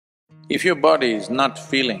If your body is not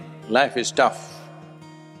feeling life is tough,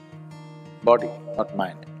 body, not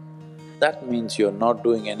mind, that means you're not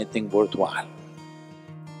doing anything worthwhile.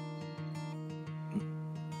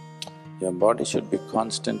 Your body should be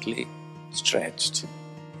constantly stretched.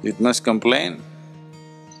 It must complain,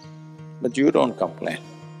 but you don't complain.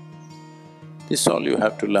 This is all you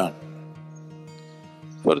have to learn.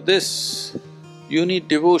 For this, you need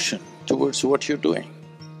devotion towards what you're doing.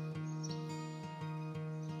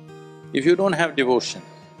 If you don't have devotion,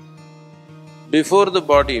 before the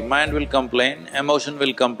body, mind will complain, emotion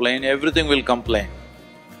will complain, everything will complain.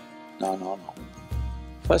 No.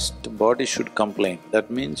 First, body should complain,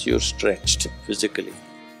 that means you're stretched physically.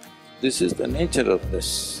 This is the nature of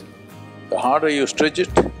this. The harder you stretch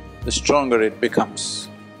it, the stronger it becomes,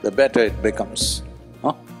 the better it becomes.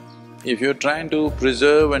 Huh? If you're trying to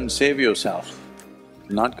preserve and save yourself,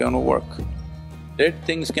 not gonna work. Dead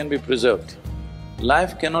things can be preserved.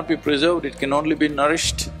 Life cannot be preserved, it can only be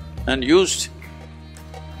nourished and used.